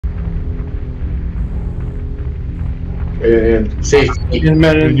Ayan. Safe. Yun.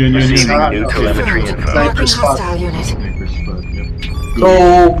 Receiving new telemetry info. Sniper spot. Sniper spot, yep. So,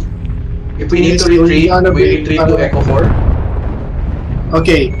 if we need to retreat, we retreat to Echo 4.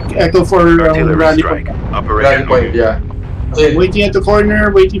 Okay, Echo 4 Artillery rally strike. point. Rally Operation. point, yeah. Okay, Waiting at the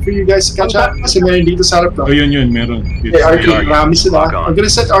corner, waiting for you guys to catch up. Kasi meron dito sa harap ko. Oh, yun, meron. Okay, RT. Marami sila. I'm gonna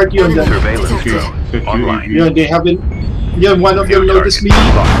set RT on them. Surveillance Okay. drone online. Yun, they haven't... Yun, one of them noticed me.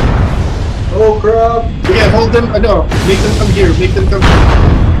 oh crap! Yeah, hold them, make them come here, make them come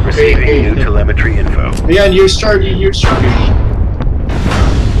here. Receiving new telemetry info. Ayan, here's Charlie,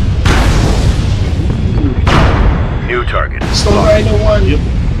 New target. Stone Rhino 1. Yep.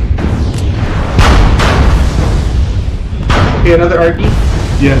 Okay, another RT.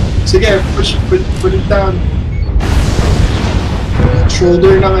 Yeah. Sige, put it down.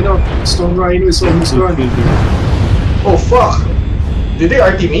 Shoulder ng Stone Rhino is almost gone. Oh fuck! Did they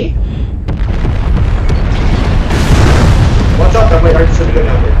RT me? Watch out, may RT sa likod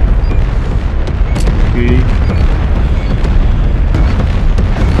natin. Okay.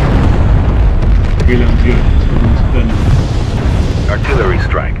 Okay lang, yun. Artillery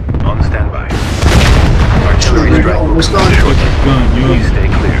strike on standby. Artillery strike. Almost gone. Gone, yun. Please stay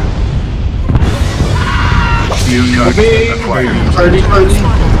clear. New target acquired. Charlie.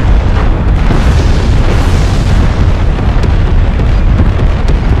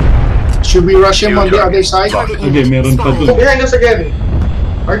 Should we rush him on the other side? Okay, meron pa Oh, dun. behind us again!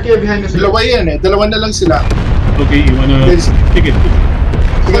 RT behind us again. Dalawa yan dalawa na lang sila. Okay, you wanna... Take it.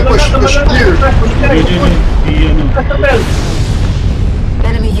 Sige, push clear. Yun.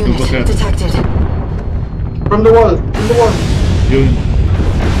 Enemy unit detected. From the wall! Yun.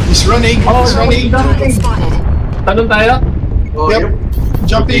 He's running. Target spotted. Tanong tayo? Oh, Yep.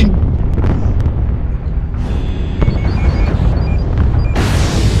 Jumping.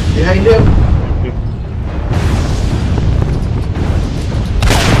 Behind him!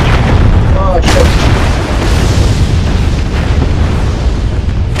 Oh shit!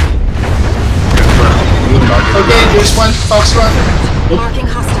 Okay, there's one Foxtrot. Marking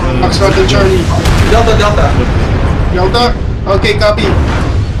hostile. Foxtrot and Charlie. Delta! Delta? Okay, copy.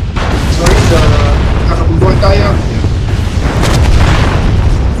 Sorry, kakabubuan tayo.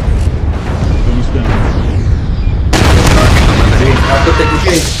 Almost done. Have to take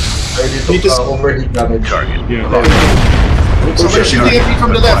a I Need to took overheat damage. Target. Yeah. So we're shooting at me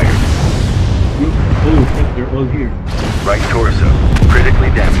from the left. Oh, shit, they're all here. Right torso. Critically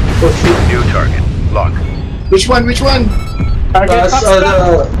damaged. Oh shoot! New target. Lock. Which one? Target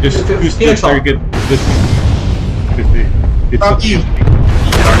Just use the target this one. Because it's Copy.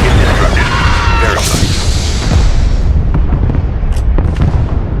 Target destruction. Verified.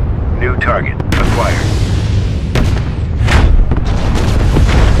 New target acquired.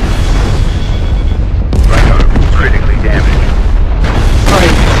 Right arm critically damaged.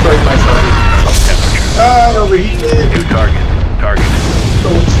 Sorry myself. Temperature. Overheated. New target. Target.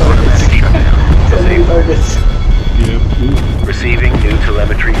 Targets. Automatic shutdown. So many Disabled. targets. Yeah. Ooh. Receiving new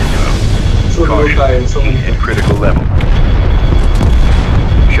telemetry info. So low Caution. time, so many. Heat at critical level.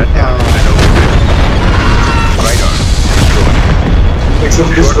 Shutdown. Right arm destroyed.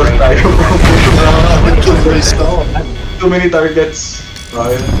 Exo-destroy tayo. Stone. Too many targets.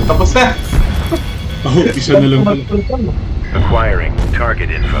 Tapos na! Oh, isa na lang pala. Acquiring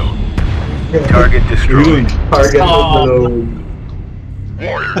target info. Target destroyed. Target overload.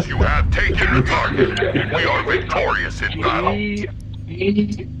 Warriors, you have taken the target. We are victorious in battle.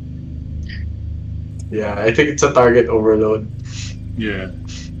 Yeah, I think it's a target overload. Yeah.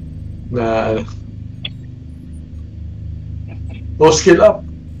 Na no skill up.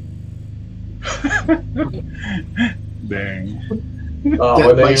 Dang.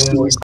 Wala yung